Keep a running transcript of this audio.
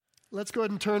Let's go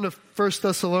ahead and turn to 1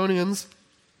 Thessalonians.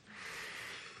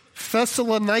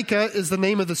 Thessalonica is the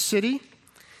name of the city.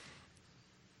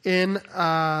 In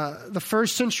the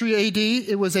first century AD,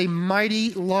 it was a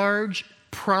mighty, large,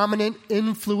 prominent,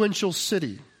 influential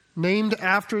city, named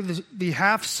after the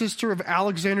half-sister of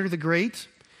Alexander the Great.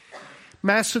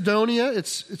 Macedonia,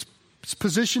 it's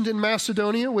positioned in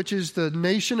Macedonia, which is the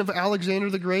nation of Alexander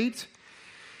the Great.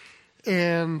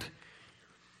 And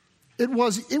it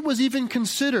was even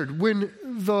considered when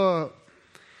the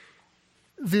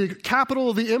capital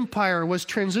of the empire was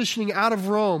transitioning out of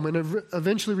Rome and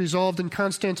eventually resolved in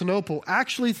Constantinople.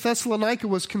 Actually, Thessalonica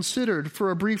was considered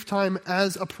for a brief time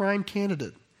as a prime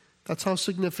candidate. That's how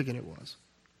significant it was.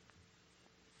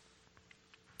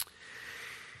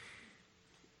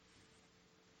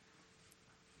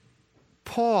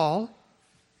 Paul,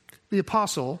 the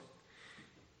apostle,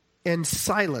 and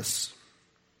Silas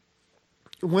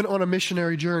went on a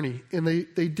missionary journey, and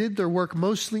they did their work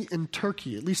mostly in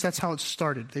Turkey. At least that's how it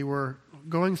started. They were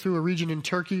going through a region in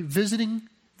Turkey, visiting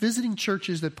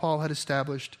churches that Paul had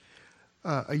established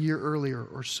a year earlier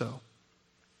or so.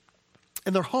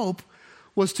 And their hope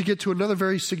was to get to another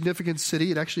very significant city.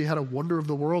 It actually had a wonder of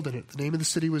the world in it. The name of the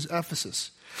city was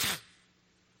Ephesus.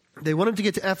 They wanted to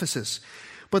get to Ephesus,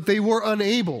 but they were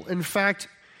unable. In fact,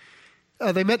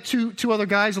 they met two other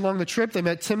guys along the trip. They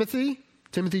met Timothy.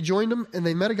 Timothy joined them, and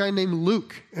they met a guy named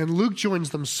Luke. And Luke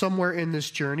joins them somewhere in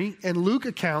this journey. And Luke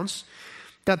accounts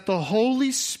that the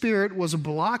Holy Spirit was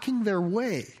blocking their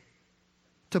way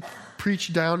to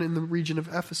preach down in the region of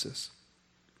Ephesus.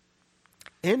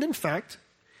 And in fact,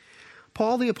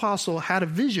 Paul the apostle had a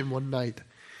vision one night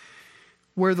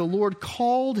where the Lord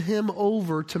called him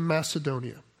over to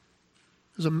Macedonia.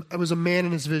 It was a man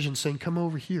in his vision saying, "Come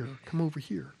over here, come over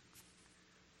here."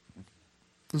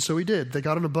 And so he did. They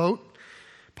got on a boat.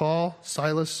 Paul,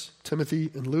 Silas, Timothy,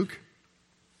 and Luke.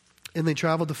 And they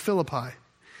traveled to Philippi.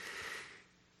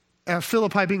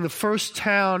 Philippi being the first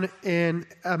town in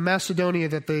Macedonia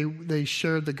that they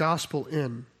shared the gospel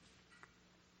in.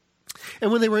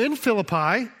 And when they were in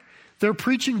Philippi, their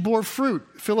preaching bore fruit.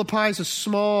 Philippi is a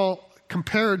small,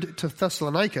 compared to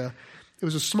Thessalonica, it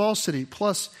was a small city.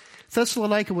 Plus,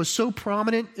 Thessalonica was so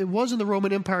prominent, it was in the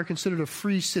Roman Empire considered a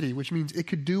free city, which means it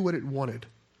could do what it wanted.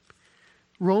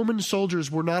 Roman soldiers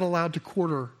were not allowed to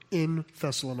quarter in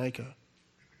Thessalonica.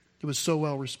 It was so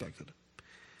well respected.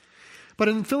 But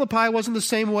in Philippi, it wasn't the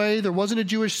same way. There wasn't a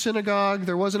Jewish synagogue.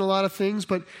 There wasn't a lot of things.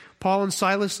 But Paul and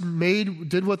Silas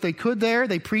did what they could there.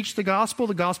 They preached the gospel.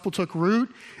 The gospel took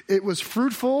root. It was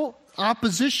fruitful.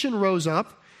 Opposition rose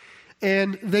up.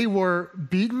 And they were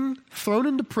beaten, thrown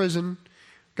into prison.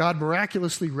 God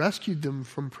miraculously rescued them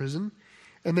from prison.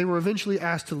 And they were eventually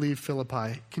asked to leave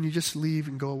Philippi. Can you just leave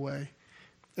and go away?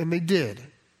 And they did.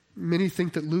 Many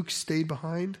think that Luke stayed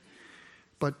behind,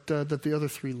 but that the other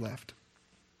three left.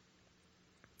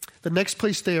 The next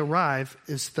place they arrive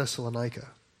is Thessalonica.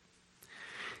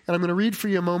 And I'm going to read for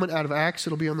you a moment out of Acts.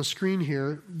 It'll be on the screen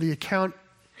here, the account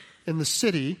in the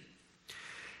city.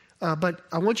 But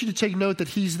I want you to take note that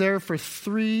he's there for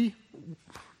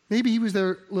maybe he was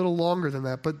there a little longer than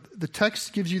that, but the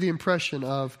text gives you the impression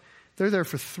of they're there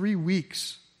for 3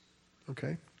 weeks.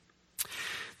 Okay?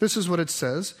 This is what it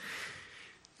says.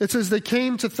 It says, they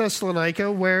came to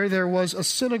Thessalonica where there was a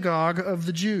synagogue of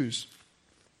the Jews.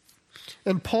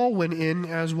 And Paul went in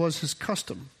as was his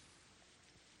custom.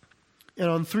 And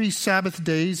on 3 Sabbath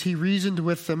days he reasoned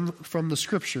with them from the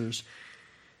Scriptures,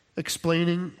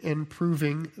 explaining and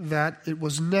proving that it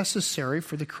was necessary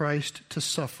for the Christ to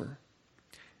suffer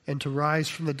and to rise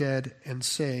from the dead, and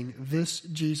saying, "This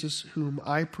Jesus whom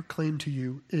I proclaim to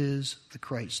you is the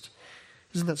Christ."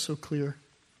 Isn't that so clear?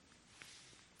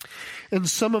 And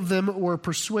some of them were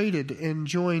persuaded and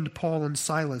joined Paul and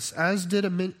Silas, as did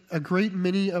a great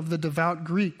many of the devout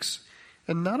Greeks,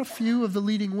 and not a few of the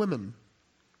leading women.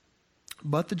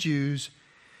 But the Jews,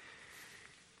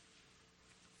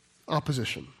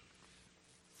 opposition.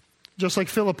 Just like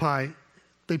Philippi,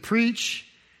 they preach,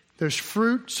 there's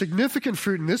fruit, significant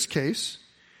fruit in this case.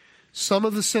 Some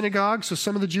of the synagogues, so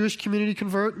some of the Jewish community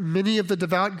convert, many of the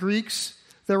devout Greeks.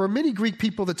 There were many Greek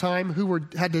people at the time who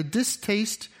had a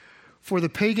distaste for the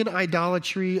pagan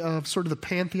idolatry of sort of the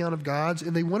pantheon of gods,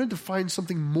 and they wanted to find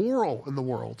something moral in the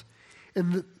world.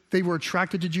 And they were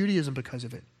attracted to Judaism because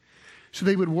of it. So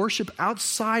they would worship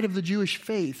outside of the Jewish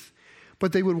faith,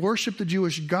 but they would worship the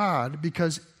Jewish God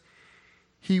because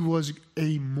he was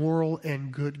a moral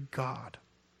and good God.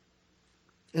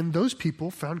 And those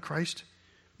people found Christ.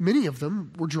 Many of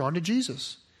them were drawn to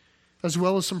Jesus, as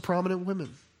well as some prominent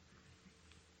women.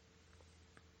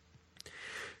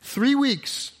 3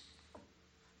 weeks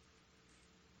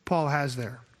Paul has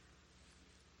there.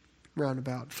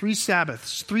 roundabout. 3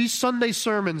 Sabbaths, 3 Sunday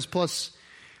sermons, plus,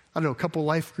 I don't know, a couple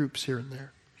life groups here and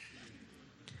there.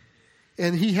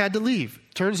 And he had to leave.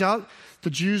 Turns out the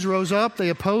Jews rose up. They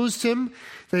opposed him.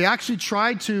 They actually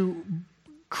tried to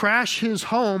crash his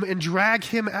home and drag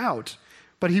him out.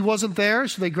 But he wasn't there,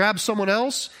 so they grabbed someone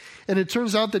else. And it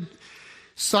turns out that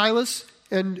Silas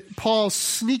and Paul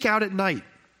sneak out at night.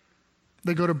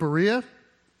 They go to Berea.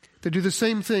 They do the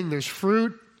same thing. There's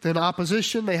fruit, then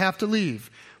opposition. They have to leave.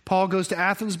 Paul goes to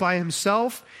Athens by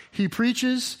himself. He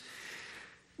preaches.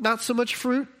 Not so much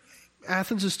fruit.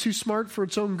 Athens is too smart for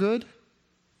its own good.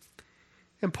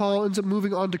 And Paul ends up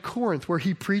moving on to Corinth, where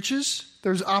he preaches.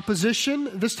 There's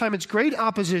opposition. This time it's great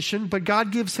opposition, but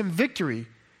God gives him victory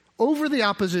over the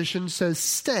opposition, says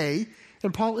stay.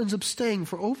 And Paul ends up staying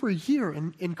for over a year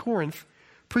in Corinth,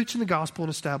 preaching the gospel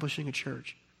and establishing a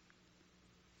church.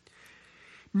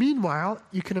 Meanwhile,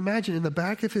 you can imagine in the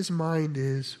back of his mind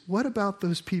is, what about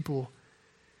those people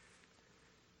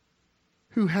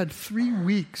who had 3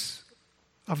 weeks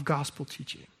of gospel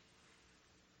teaching?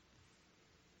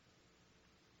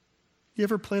 You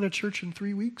ever plan a church in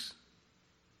 3 weeks?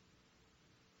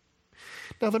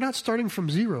 Now, they're not starting from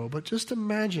zero, but just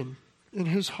imagine in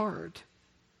his heart,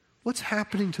 what's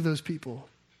happening to those people?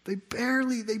 They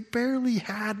barely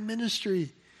had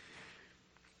ministry.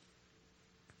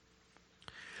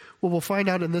 Well, we'll find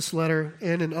out in this letter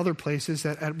and in other places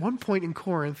that at one point in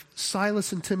Corinth,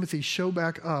 Silas and Timothy show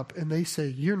back up and they say,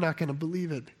 you're not going to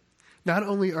believe it. Not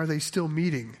only are they still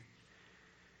meeting,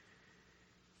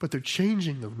 but they're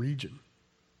changing the region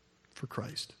for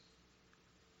Christ.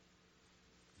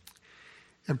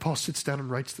 And Paul sits down and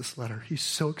writes this letter. He's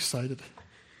so excited.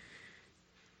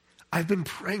 I've been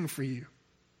praying for you.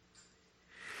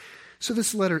 So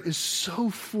this letter is so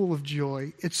full of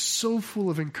joy. It's so full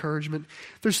of encouragement.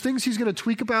 There's things he's going to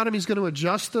tweak about him. He's going to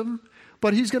adjust them.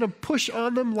 But he's going to push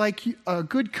on them like a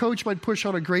good coach might push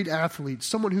on a great athlete.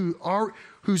 Someone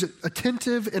who's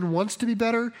attentive and wants to be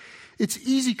better. It's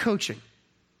easy coaching.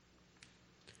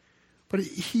 But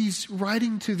he's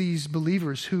writing to these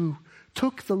believers who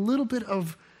took the little bit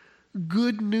of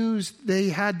good news they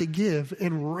had to give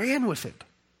and ran with it.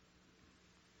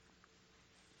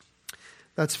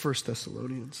 That's 1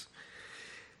 Thessalonians.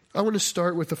 I want to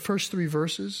start with the first 3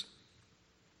 verses.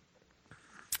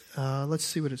 Let's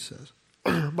see what it says.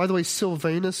 By the way,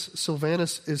 Silvanus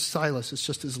is Silas. It's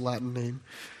just his Latin name.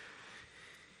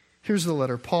 Here's the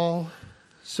letter. Paul,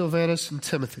 Silvanus, and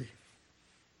Timothy.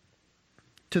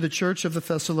 To the church of the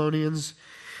Thessalonians,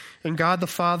 and God the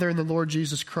Father and the Lord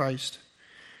Jesus Christ,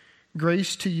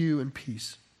 grace to you and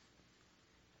peace.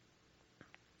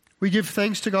 We give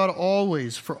thanks to God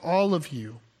always for all of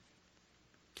you,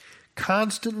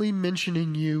 constantly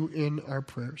mentioning you in our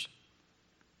prayers,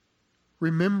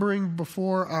 remembering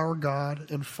before our God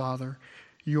and Father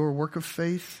your work of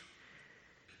faith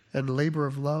and labor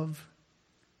of love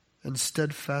and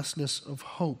steadfastness of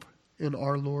hope in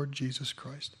our Lord Jesus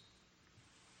Christ.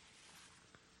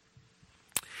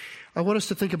 I want us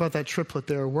to think about that triplet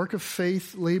there, work of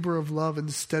faith, labor of love, and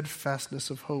steadfastness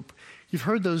of hope. You've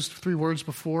heard those 3 words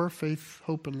before, faith,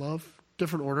 hope, and love,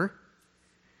 different order.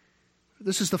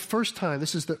 This is the first time,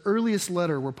 this is the earliest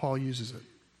letter where Paul uses it.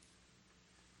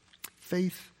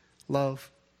 Faith,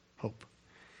 love, hope.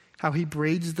 How he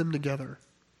braids them together.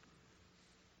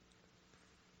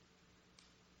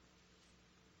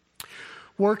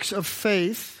 Works of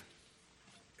faith.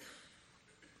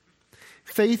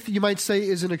 Faith, you might say,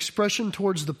 is an expression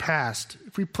towards the past.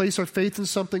 If we place our faith in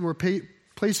something, we're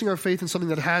placing our faith in something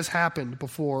that has happened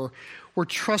before. We're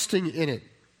trusting in it.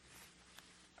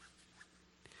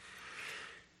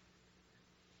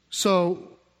 So,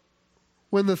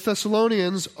 when the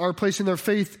Thessalonians are placing their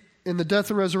faith in the death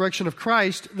and resurrection of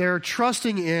Christ, they're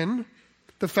trusting in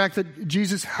the fact that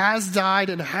Jesus has died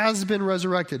and has been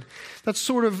resurrected. That's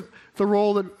sort of the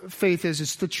role that faith is.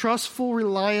 It's the trustful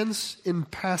reliance in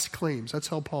past claims. That's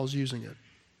how Paul's using it.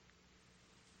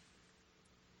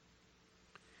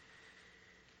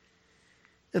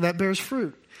 And that bears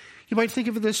fruit. You might think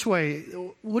of it this way.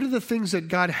 What are the things that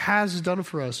God has done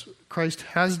for us? Christ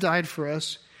has died for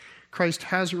us. Christ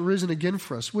has risen again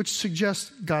for us, which suggests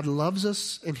God loves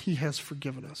us and he has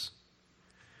forgiven us.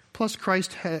 Plus,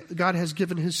 God has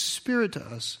given his Spirit to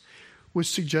us, which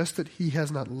suggests that he has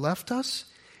not left us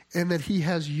and that he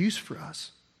has use for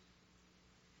us.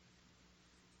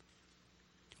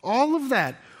 All of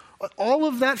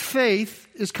that faith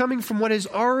is coming from what has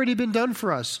already been done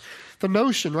for us. The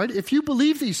notion, right? If you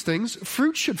believe these things,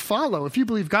 fruit should follow. If you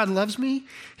believe God loves me,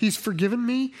 he's forgiven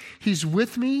me, he's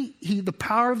with me, the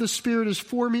power of the Spirit is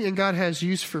for me, and God has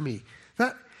use for me.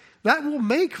 That will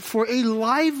make for a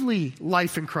lively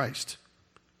life in Christ.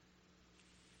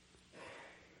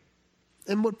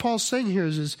 And what Paul's saying here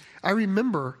is I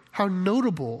remember how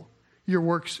notable your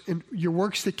works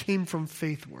that came from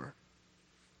faith were.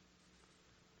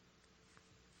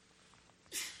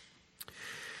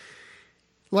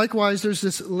 Likewise, there's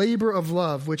this labor of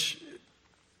love, which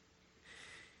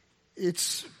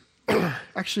it's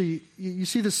actually, you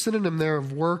see the synonym there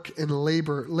of work and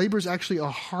labor. Labor is actually a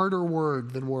harder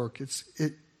word than work.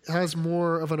 It has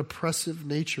more of an oppressive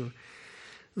nature.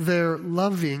 They're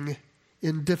loving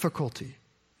in difficulty,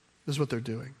 is what they're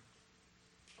doing.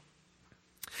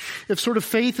 If sort of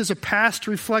faith is a past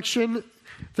reflection,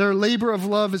 their labor of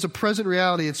love is a present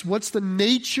reality. It's what's the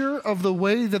nature of the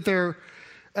way that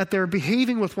they're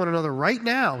behaving with one another right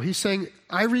now. He's saying,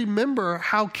 I remember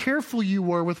how careful you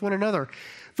were with one another.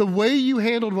 The way you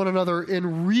handled one another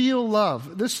in real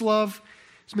love. This love,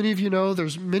 as many of you know,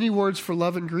 there's many words for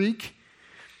love in Greek.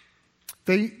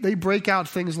 They break out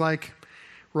things like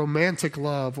romantic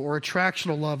love or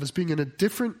attractional love as being in a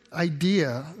different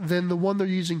idea than the one they're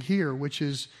using here, which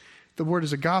is, the word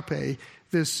is agape,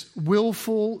 this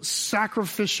willful,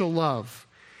 sacrificial love.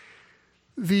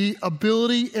 The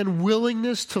ability and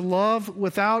willingness to love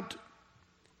without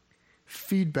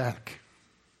feedback,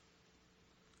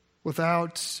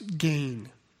 without gain.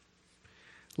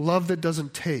 Love that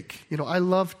doesn't take. I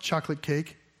love chocolate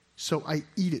cake, so I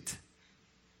eat it.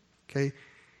 Okay?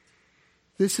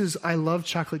 This is, I love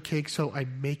chocolate cake, so I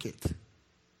make it.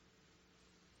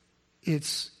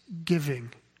 It's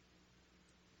giving.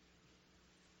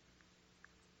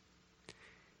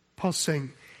 Paul's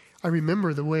saying, I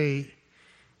remember the way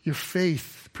your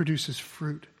faith produces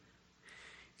fruit.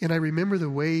 And I remember the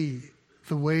way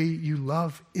you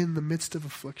love in the midst of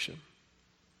affliction.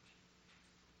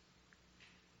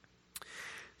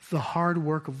 The hard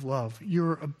work of love,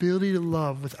 your ability to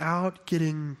love without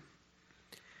getting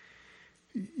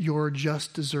your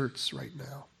just desserts right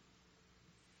now.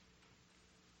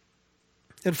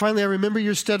 And finally, I remember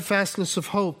your steadfastness of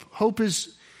hope.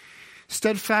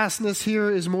 Steadfastness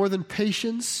here is more than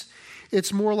patience.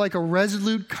 It's more like a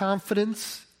resolute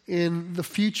confidence in the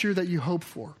future that you hope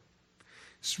for.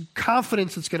 It's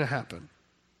confidence it's going to happen.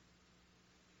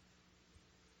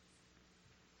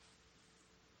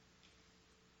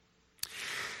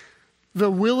 The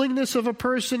willingness of a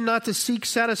person not to seek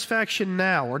satisfaction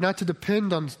now or not to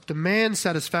demand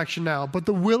satisfaction now, but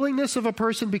the willingness of a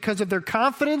person because of their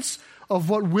confidence of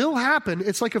what will happen.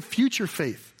 It's like a future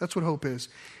faith. That's what hope is.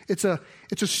 It's a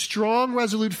strong,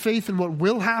 resolute faith in what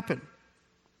will happen.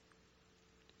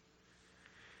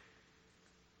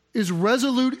 Is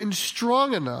resolute and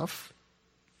strong enough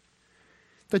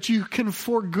that you can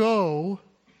forego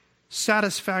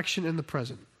satisfaction in the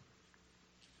present.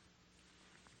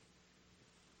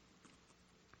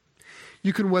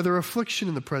 You can weather affliction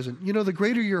in the present. The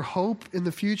greater your hope in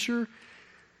the future,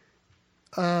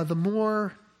 the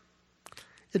more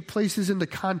it places into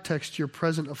context your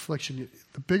present affliction.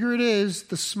 The bigger it is,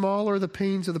 the smaller the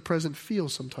pains of the present feel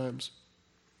sometimes.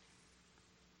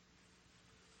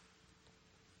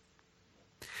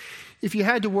 If you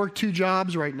had to work 2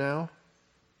 jobs right now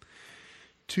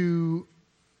to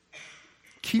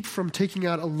keep from taking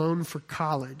out a loan for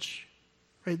college,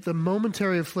 right, the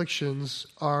momentary afflictions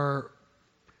are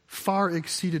far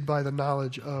exceeded by the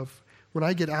knowledge of, when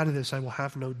I get out of this, I will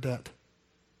have no debt.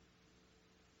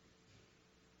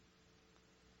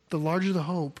 The larger the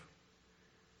hope,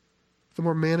 the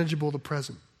more manageable the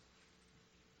present.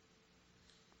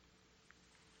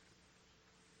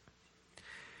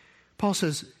 Paul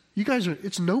says, you guys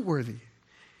it's noteworthy.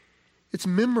 It's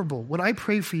memorable. When I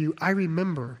pray for you, I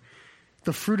remember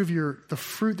the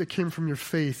fruit that came from your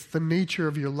faith, the nature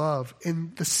of your love,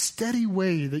 and the steady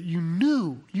way that you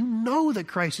know that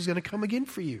Christ is going to come again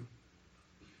for you.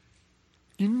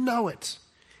 You know it,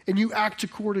 and you act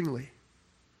accordingly.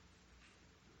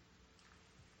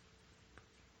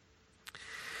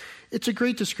 It's a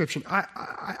great description.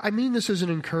 I mean this as an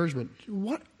encouragement.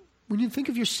 When you think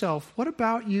of yourself, what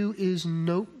about you is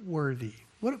noteworthy?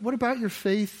 What about your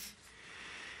faith,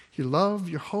 your love,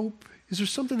 your hope? Is there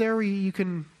something there where you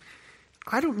can,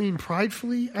 I don't mean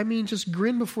pridefully, I mean just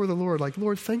grin before the Lord, like,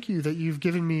 Lord, thank you that you've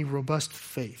given me robust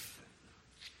faith.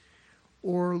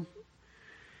 Or,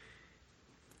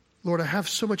 Lord, I have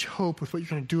so much hope with what you're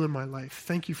going to do in my life.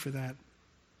 Thank you for that.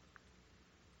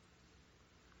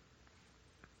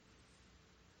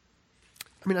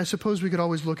 I mean, I suppose we could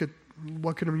always look at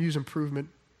what can we use improvement.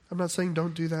 I'm not saying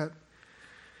don't do that.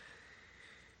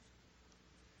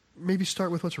 Maybe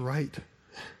start with what's right.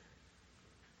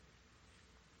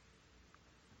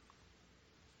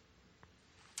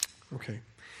 Okay,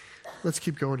 let's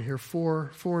keep going here.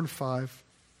 4 and 5.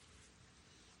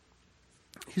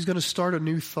 he's going to start a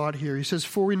new thought here. He says,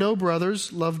 "For we know,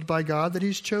 brothers, loved by God, that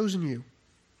he's chosen you.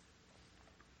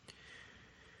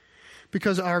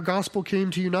 Because our gospel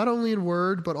came to you not only in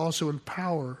word, but also in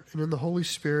power and in the Holy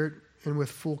Spirit and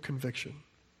with full conviction.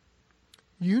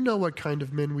 You know what kind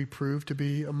of men we prove to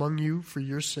be among you for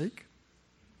your sake."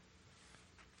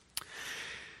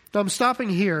 Now I'm stopping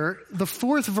here. The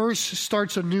fourth verse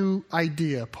starts a new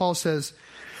idea. Paul says,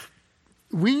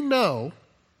 we know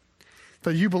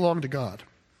that you belong to God.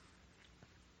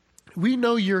 We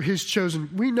know you're his chosen.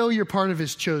 We know you're part of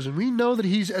his chosen. We know that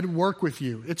he's at work with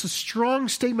you. It's a strong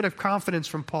statement of confidence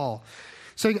from Paul,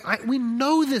 saying, we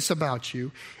know this about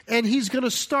you. And he's going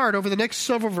to start over the next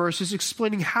several verses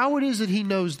explaining how it is that he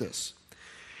knows this.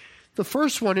 The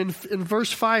first one in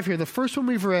verse 5 here, the first one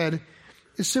we've read,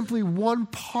 is simply one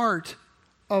part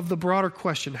of the broader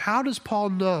question. How does Paul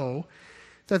know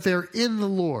that they're in the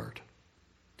Lord?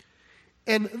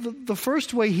 And the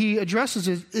first way he addresses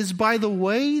it is by the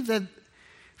way that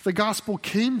the gospel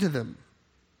came to them.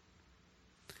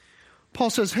 Paul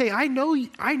says, hey, I know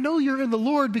you're in the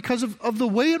Lord because of the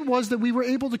way it was that we were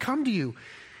able to come to you.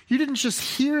 You didn't just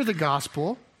hear the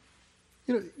gospel.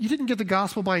 You didn't get the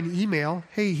gospel by an email.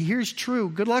 Hey, here's true.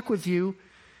 Good luck with you.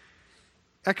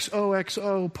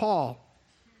 XOXO Paul.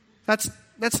 That's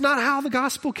not how the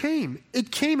gospel came.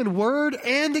 It came in word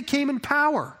and it came in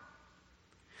power.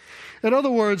 In other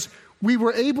words, we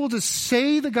were able to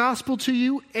say the gospel to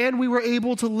you and we were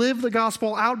able to live the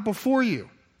gospel out before you.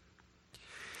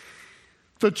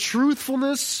 The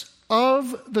truthfulness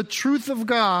of the truth of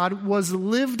God was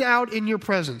lived out in your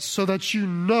presence so that you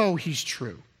know he's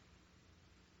true.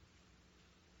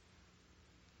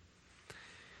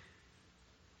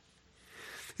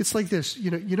 It's like this,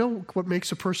 you know what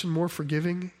makes a person more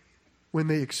forgiving? When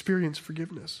they experience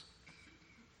forgiveness.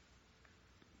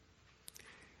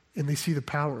 And they see the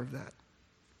power of that.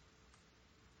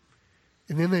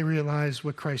 And then they realize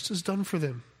what Christ has done for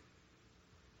them.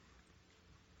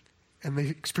 And they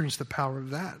experience the power of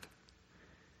that.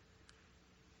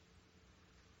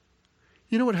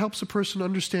 You know what helps a person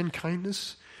understand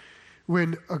kindness?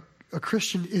 When a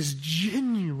Christian is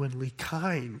genuinely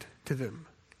kind to them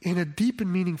in a deep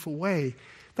and meaningful way.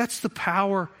 That's the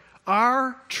power.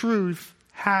 Our truth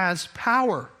has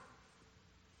power.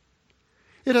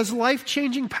 It has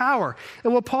life-changing power.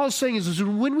 And what Paul is saying is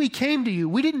when we came to you,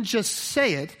 we didn't just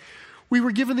say it. We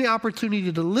were given the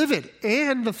opportunity to live it.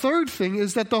 And the third thing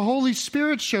is that the Holy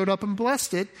Spirit showed up and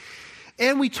blessed it.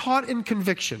 And we taught in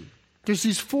conviction. There's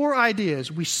these four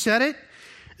ideas. We said it.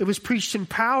 It was preached in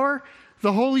power.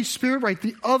 The Holy Spirit, right,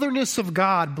 the otherness of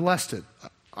God blessed it.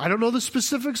 I don't know the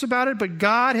specifics about it, but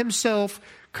God himself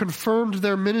confirmed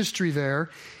their ministry there.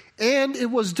 And it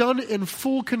was done in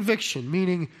full conviction,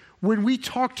 meaning when we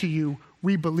talked to you,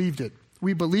 we believed it.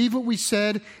 We believe what we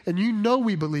said, and you know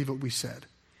we believe what we said.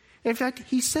 In fact,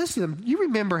 he says to them, you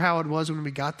remember how it was when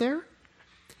we got there?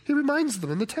 He reminds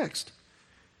them in the text.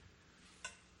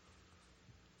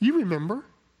 You remember.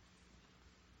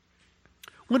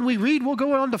 When we read, we'll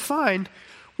go on to find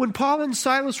when Paul and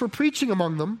Silas were preaching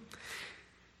among them,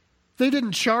 they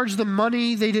didn't charge them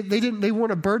money. They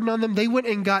weren't a burden on them. They went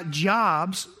and got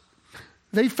jobs.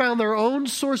 They found their own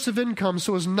source of income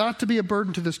so as not to be a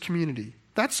burden to this community.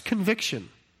 That's conviction.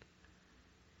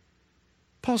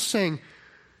 Paul's saying,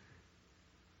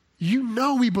 you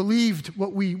know we believed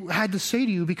what we had to say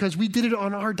to you because we did it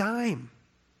on our dime.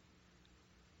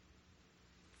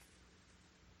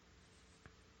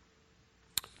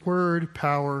 Word,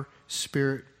 power,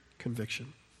 spirit,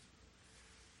 conviction.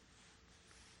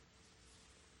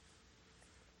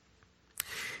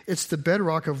 It's the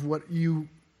bedrock of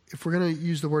if we're going to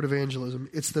use the word evangelism,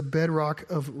 it's the bedrock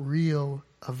of real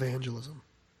evangelism.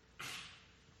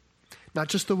 Not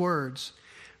just the words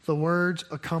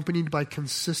accompanied by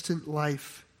consistent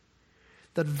life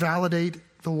that validate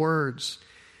the words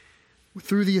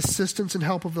through the assistance and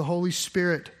help of the Holy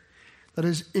Spirit that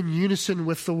is in unison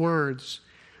with the words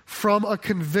from a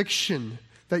conviction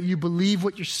that you believe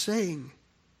what you're saying.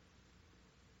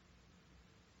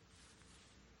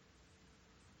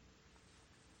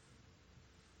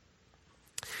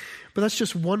 But that's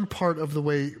just one part of the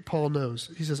way Paul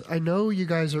knows. He says, I know you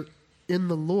guys are in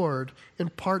the Lord in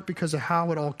part because of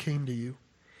how it all came to you.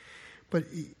 But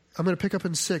I'm going to pick up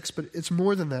in 6, but it's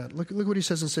more than that. Look what he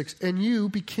says in 6. And you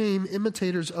became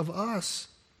imitators of us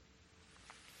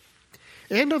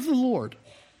and of the Lord.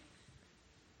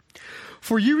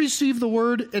 For you received the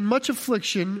word in much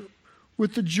affliction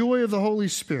with the joy of the Holy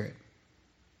Spirit,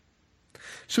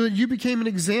 so that you became an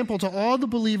example to all the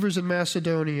believers in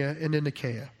Macedonia and in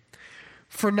Achaia.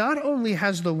 For not only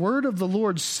has the word of the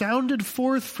Lord sounded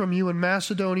forth from you in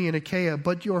Macedonia and Achaia,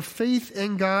 but your faith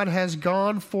in God has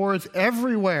gone forth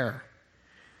everywhere,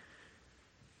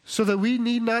 so that we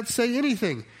need not say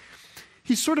anything.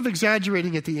 He's sort of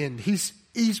exaggerating at the end. He's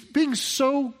being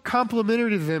so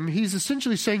complimentary to them. He's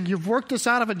essentially saying, you've worked us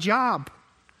out of a job.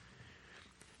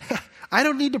 I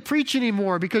don't need to preach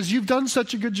anymore because you've done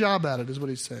such a good job at it, is what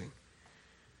he's saying.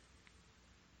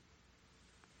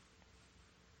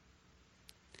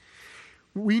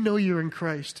 We know you're in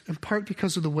Christ, in part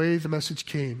because of the way the message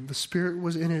came. The Spirit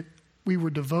was in it. We were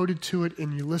devoted to it,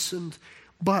 and you listened.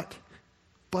 But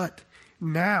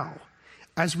now,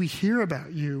 as we hear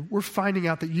about you, we're finding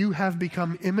out that you have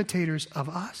become imitators of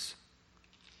us.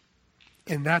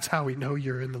 And that's how we know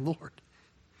you're in the Lord.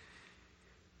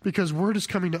 Because word is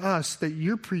coming to us that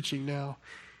you're preaching now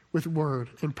with word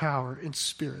and power and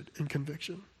spirit and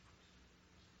conviction.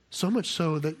 So much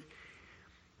so that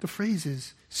the phrase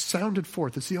is sounded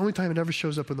forth. It's the only time it ever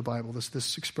shows up in the Bible,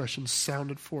 this expression,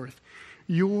 sounded forth.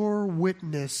 Your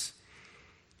witness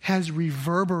has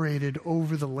reverberated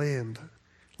over the land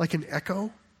like an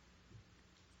echo.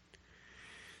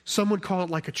 Some would call it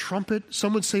like a trumpet.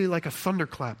 Some would say like a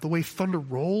thunderclap, the way thunder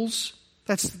rolls.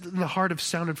 That's in the heart of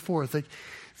sounded forth. Like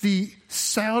the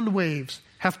sound waves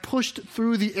have pushed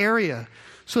through the area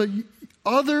so that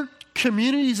other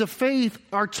communities of faith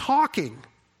are talking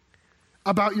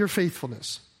about your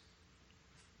faithfulness.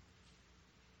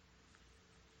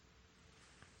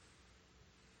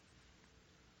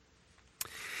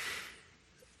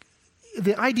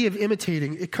 The idea of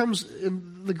imitating, it comes,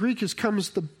 in the Greek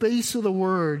the base of the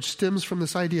word stems from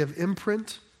this idea of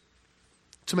imprint,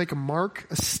 to make a mark,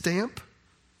 a stamp,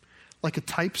 like a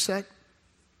typeset.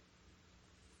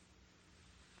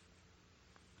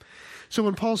 So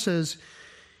when Paul says,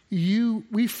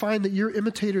 we find that you're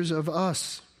imitators of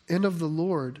us and of the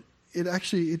Lord,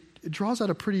 it draws out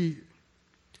a pretty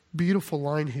beautiful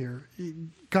line here.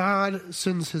 God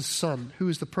sends his Son, who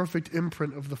is the perfect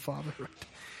imprint of the Father.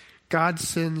 God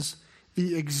sends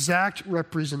the exact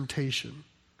representation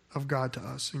of God to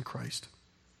us in Christ,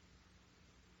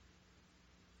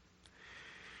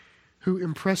 who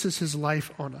impresses his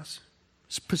life on us,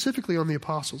 specifically on the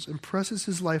apostles, impresses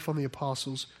his life on the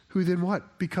apostles, who then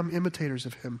what? Become imitators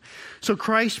of him. So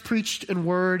Christ preached in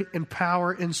word and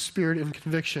power and spirit and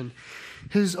conviction.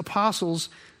 His apostles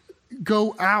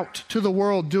go out to the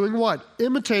world doing what?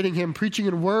 Imitating him, preaching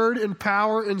in word and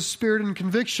power and spirit and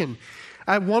conviction.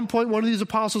 At one point, one of these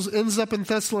apostles ends up in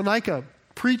Thessalonica,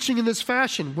 preaching in this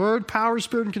fashion, word, power,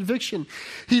 spirit, and conviction.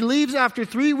 He leaves after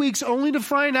 3 weeks only to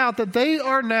find out that they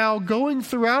are now going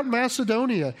throughout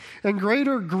Macedonia and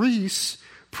greater Greece,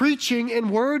 preaching in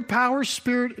word, power,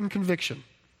 spirit, and conviction.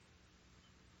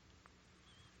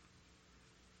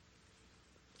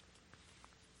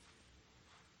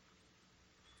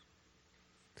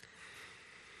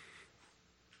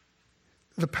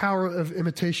 The power of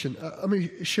imitation. Let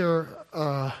me share,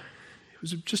 it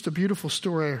was just a beautiful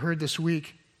story I heard this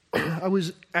week. I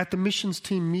was at the missions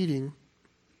team meeting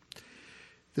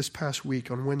this past week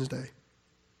on Wednesday.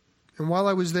 And while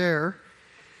I was there,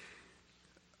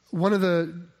 one of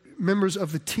the members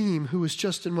of the team who was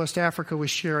just in West Africa was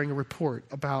sharing a report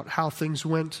about how things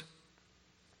went,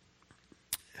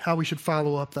 how we should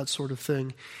follow up, that sort of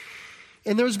thing.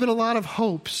 And there's been a lot of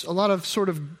hopes, a lot of sort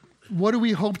of, what do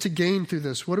we hope to gain through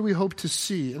this? What do we hope to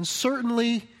see? And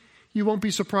certainly, you won't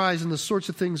be surprised in the sorts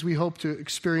of things we hope to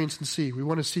experience and see. We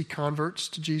want to see converts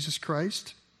to Jesus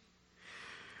Christ.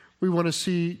 We want to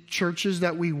see churches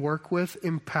that we work with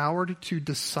empowered to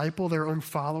disciple their own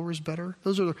followers better.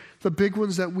 Those are the big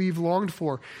ones that we've longed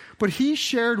for. But he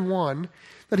shared one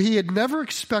that he had never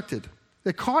expected,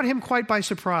 that caught him quite by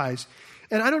surprise.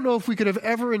 And I don't know if we could have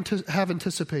ever have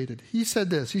anticipated. He said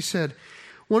this. He said,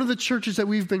 one of the churches that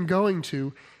we've been going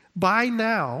to, by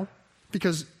now,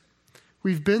 because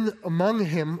we've been among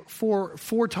him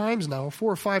four times now,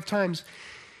 4 or 5 times,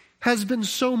 has been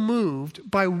so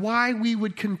moved by why we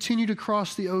would continue to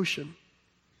cross the ocean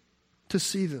to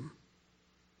see them.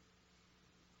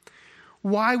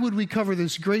 Why would we cover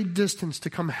this great distance to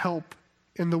come help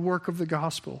in the work of the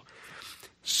gospel?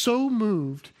 So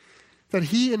moved that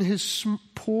he and his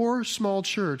poor, small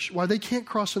church, while they can't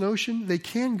cross an ocean, they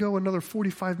can go another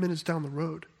 45 minutes down the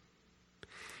road.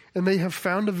 And they have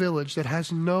found a village that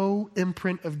has no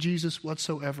imprint of Jesus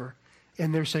whatsoever.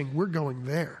 And they're saying, we're going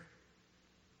there.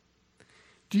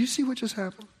 Do you see what just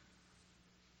happened?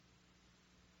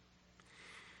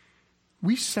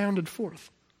 We sounded forth.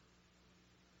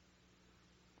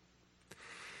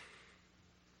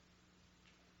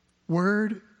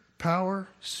 Word, power,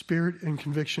 spirit, and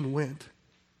conviction went.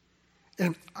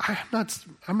 And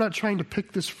I'm not trying to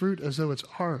pick this fruit as though it's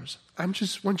ours. I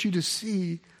just want you to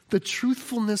see the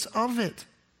truthfulness of it.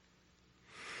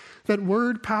 That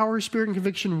word, power, spirit, and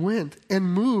conviction went and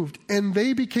moved, and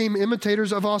they became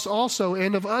imitators of us also,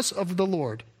 and of us of the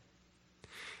Lord.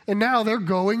 And now they're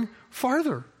going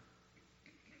farther.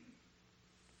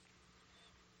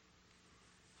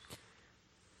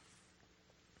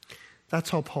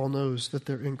 That's how Paul knows that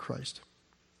they're in Christ.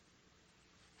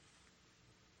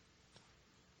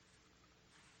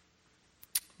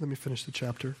 Let me finish the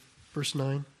chapter. Verse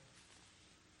 9.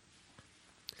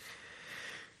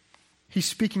 He's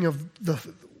speaking of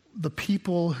the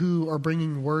people who are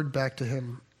bringing word back to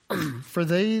him. For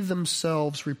they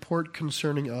themselves report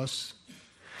concerning us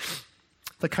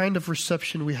the kind of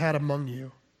reception we had among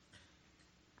you,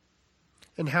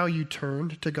 and how you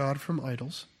turned to God from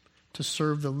idols to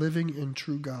serve the living and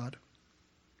true God,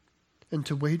 and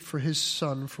to wait for his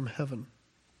Son from heaven,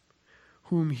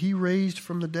 whom he raised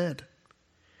from the dead,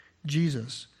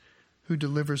 Jesus, who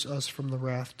delivers us from the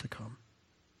wrath to come.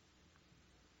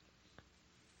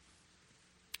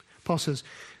 Paul says,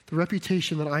 the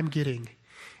reputation that I'm getting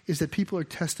is that people are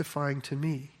testifying to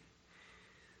me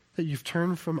that you've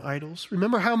turned from idols.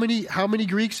 Remember how many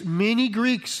Greeks? Many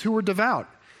Greeks who were devout.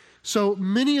 So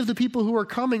many of the people who are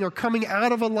coming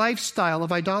out of a lifestyle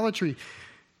of idolatry.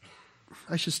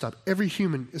 I should stop. Every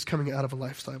human is coming out of a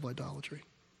lifestyle of idolatry.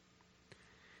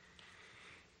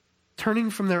 Turning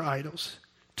from their idols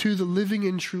to the living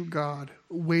and true God,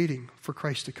 waiting for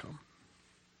Christ to come.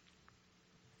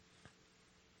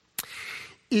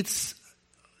 It's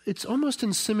almost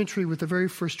in symmetry with the very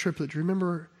first triplet. Do you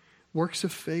remember works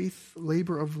of faith,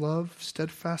 labor of love,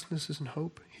 steadfastness and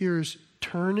hope? Here's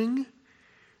turning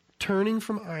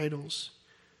from idols,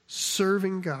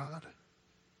 serving God,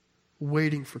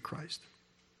 waiting for Christ.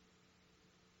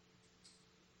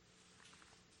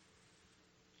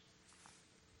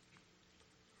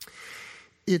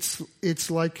 It's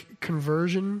like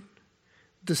conversion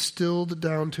distilled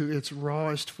down to its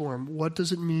rawest form. What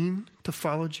does it mean to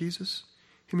follow Jesus?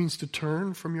 It means to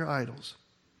turn from your idols.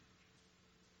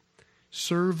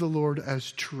 Serve the Lord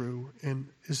as true, and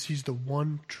as he's the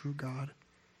one true God,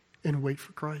 and wait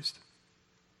for Christ.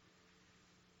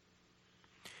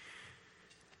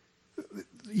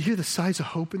 You hear the size of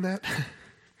hope in that?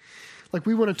 Like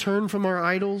we want to turn from our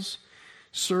idols,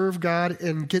 serve God,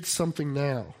 and get something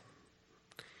now.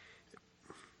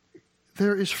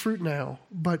 There is fruit now,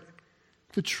 but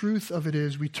the truth of it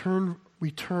is we turn,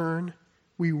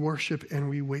 we worship, and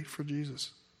we wait for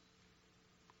Jesus.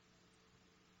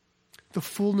 The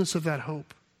fullness of that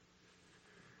hope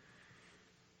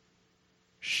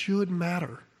should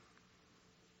matter.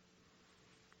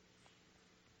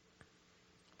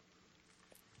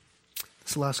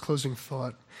 This last closing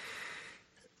thought.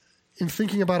 In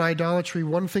thinking about idolatry,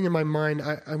 one thing in my mind,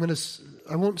 I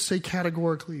won't say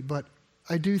categorically, but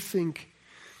I do think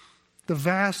the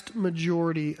vast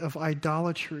majority of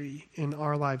idolatry in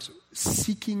our lives,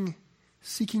 seeking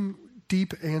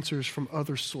deep answers from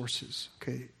other sources,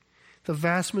 okay? The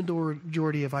vast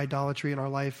majority of idolatry in our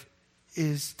life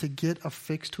is to get a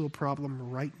fix to a problem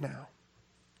right now.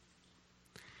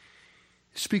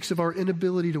 It speaks of our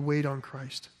inability to wait on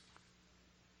Christ.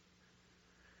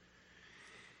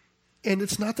 And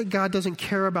it's not that God doesn't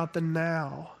care about the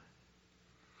now.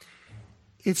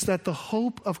 It's that the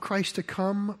hope of Christ to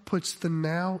come puts the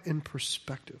now in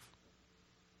perspective.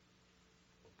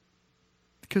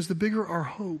 Because the bigger our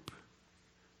hope,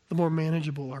 the more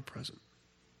manageable our present.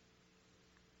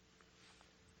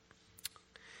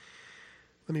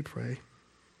 Let me pray.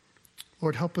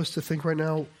 Lord, help us to think right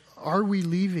now, are we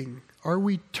leaving? Are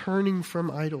we turning from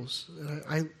idols?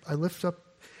 I lift up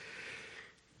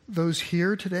those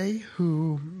here today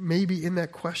who may be in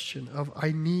that question of,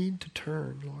 I need to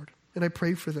turn, Lord. And I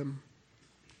pray for them.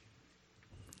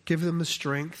 Give them the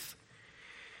strength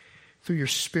through your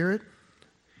Spirit,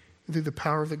 and through the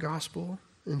power of the gospel,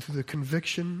 and through the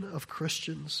conviction of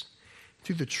Christians,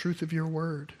 through the truth of your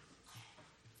word.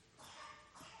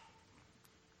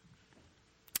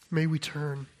 May we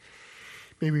turn.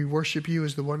 May we worship you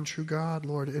as the one true God,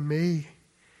 Lord, and may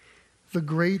the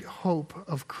great hope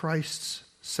of Christ's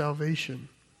salvation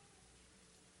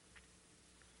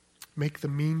make the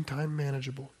meantime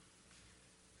manageable.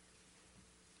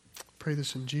 Pray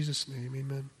this in Jesus' name,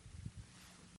 amen.